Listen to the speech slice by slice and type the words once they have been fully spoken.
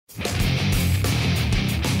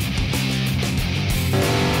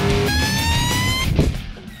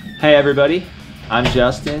Hey everybody, I'm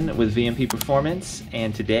Justin with VMP Performance,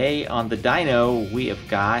 and today on the dyno we have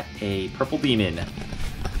got a purple demon.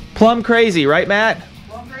 Plum crazy, right Matt?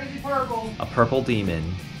 Plum crazy purple. A purple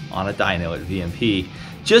demon on a dyno at VMP.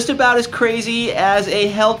 Just about as crazy as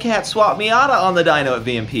a Hellcat swap Miata on the dyno at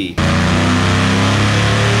VMP.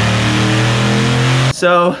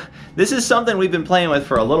 So this is something we've been playing with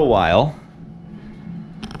for a little while.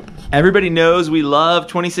 Everybody knows we love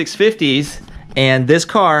 2650s. And this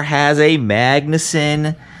car has a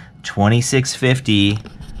Magnuson 2650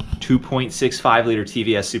 2.65 liter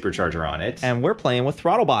TVS supercharger on it. And we're playing with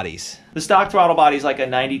throttle bodies. The stock throttle body is like a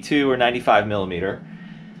 92 or 95 millimeter.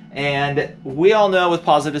 And we all know with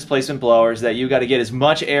positive displacement blowers that you got to get as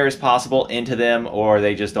much air as possible into them or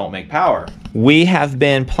they just don't make power. We have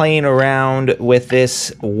been playing around with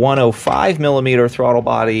this 105 millimeter throttle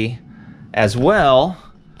body as well.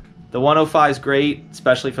 The 105 is great,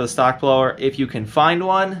 especially for the stock blower, if you can find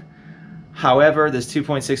one. However, this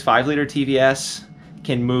 2.65 liter TVS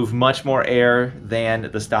can move much more air than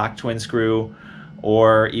the stock twin screw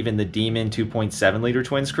or even the Demon 2.7 liter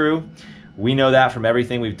twin screw. We know that from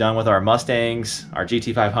everything we've done with our Mustangs, our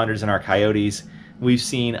GT500s, and our Coyotes. We've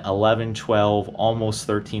seen 11, 12, almost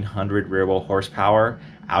 1,300 rear wheel horsepower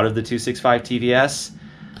out of the 265 TVS.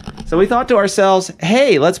 So we thought to ourselves,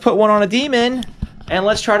 hey, let's put one on a Demon and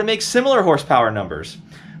let's try to make similar horsepower numbers.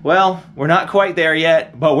 Well, we're not quite there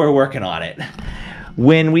yet, but we're working on it.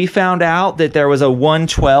 When we found out that there was a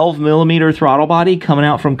 112 millimeter throttle body coming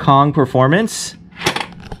out from Kong Performance,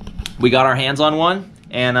 we got our hands on one,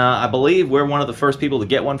 and I believe we're one of the first people to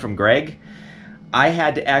get one from Greg. I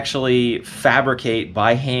had to actually fabricate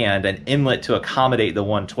by hand an inlet to accommodate the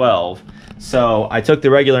 112. So I took the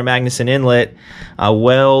regular Magnuson inlet, I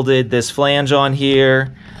welded this flange on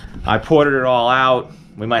here, I ported it all out.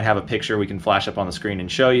 We might have a picture we can flash up on the screen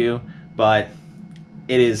and show you, but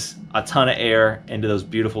it is a ton of air into those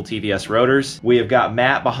beautiful TVS rotors. We have got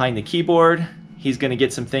Matt behind the keyboard. He's gonna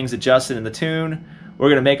get some things adjusted in the tune. We're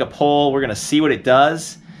gonna make a poll. We're gonna see what it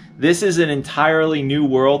does. This is an entirely new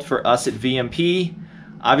world for us at VMP.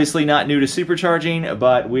 Obviously not new to supercharging,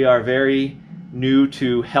 but we are very new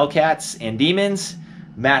to Hellcats and Demons.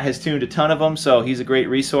 Matt has tuned a ton of them, so he's a great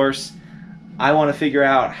resource. I want to figure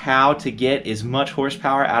out how to get as much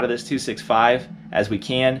horsepower out of this 265 as we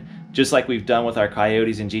can, just like we've done with our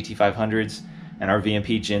Coyotes and GT500s and our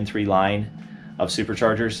VMP Gen 3 line of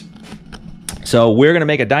superchargers. So we're going to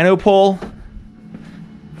make a dyno poll.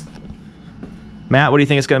 Matt, what do you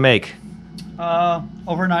think it's going to make?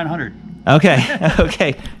 Over 900. Okay,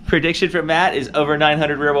 okay. Prediction from Matt is over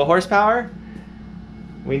 900 rear wheel horsepower.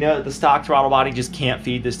 We know that the stock throttle body just can't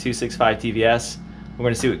feed this 265 TVS. We're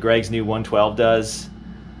going to see what Greg's new 112 does.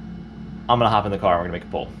 I'm going to hop in the car. We're going to make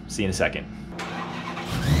a poll. See you in a second.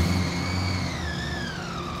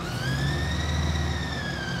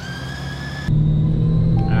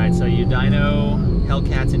 All right, so you dyno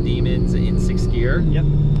Hellcats and Demons in 6th gear. Yep.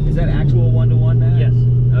 Is that actual 1-to-1, Matt? Yes.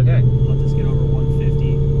 Okay. Let this get over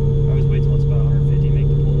 150. I always wait till it's about 150, make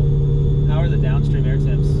the pull. How are the downstream air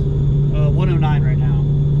temps? 109 right now.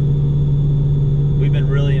 We've been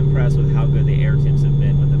really impressed with how good the air temps have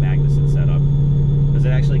been with the Magnuson setup, because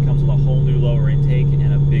it actually comes with a whole new lower intake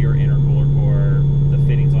and a bigger intercooler core. The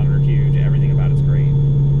fittings on it are huge. Everything about it's great.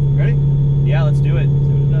 Ready? Yeah, let's do it. See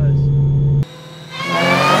what it does.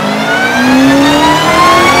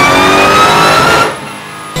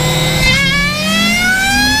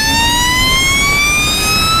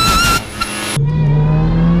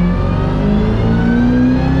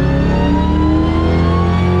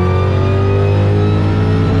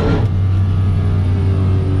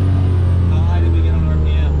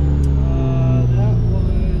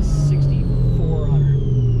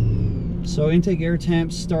 So intake air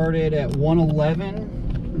temp started at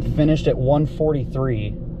 111, finished at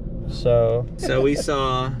 143. So we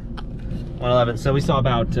saw 111. So we saw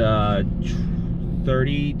about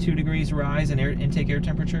 32 degrees rise in intake air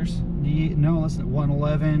temperatures. No, listen,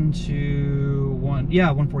 111 to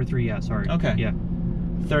 143. Yeah, sorry. Okay. Yeah.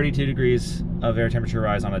 32 degrees of air temperature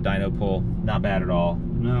rise on a dyno pull. Not bad at all.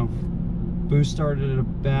 No. Boost started at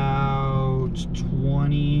about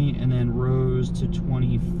 20 and then rose to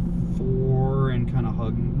 24 and kind of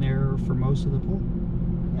hugged there for most of the pull.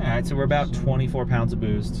 All right, so we're about 24 pounds of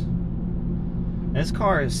boost. This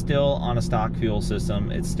car is still on a stock fuel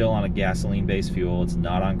system. It's still on a gasoline-based fuel. It's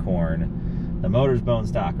not on corn. The motor's bone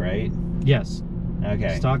stock, right? Yes.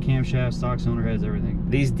 Okay. Stock camshaft, stock cylinder heads, everything.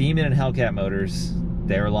 These Demon and Hellcat motors,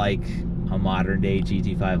 they're like a modern-day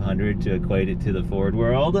GT500 to equate it to the Ford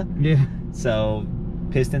world. Yeah. So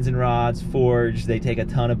pistons and rods, forged, they take a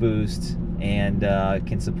ton of boost and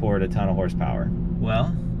can support a ton of horsepower.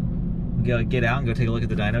 Well, get out and go take a look at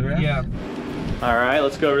the dyno graph? Yeah. All right,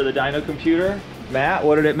 let's go over to the dyno computer. Matt,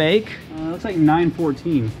 what did it make? Looks like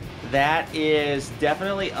 914. That is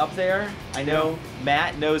definitely up there. I know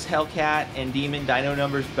Matt knows Hellcat and Demon dyno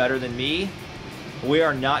numbers better than me. We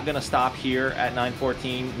are not gonna stop here at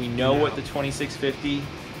 914. We know what the 2650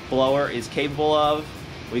 blower is capable of.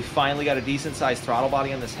 We finally got a decent sized throttle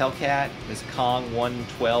body on this Hellcat, this Kong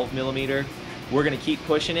 112 millimeter. We're gonna keep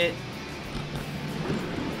pushing it.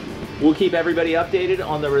 We'll keep everybody updated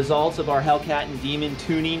on the results of our Hellcat and Demon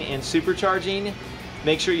tuning and supercharging.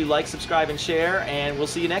 Make sure you like, subscribe, and share, and we'll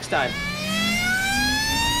see you next time.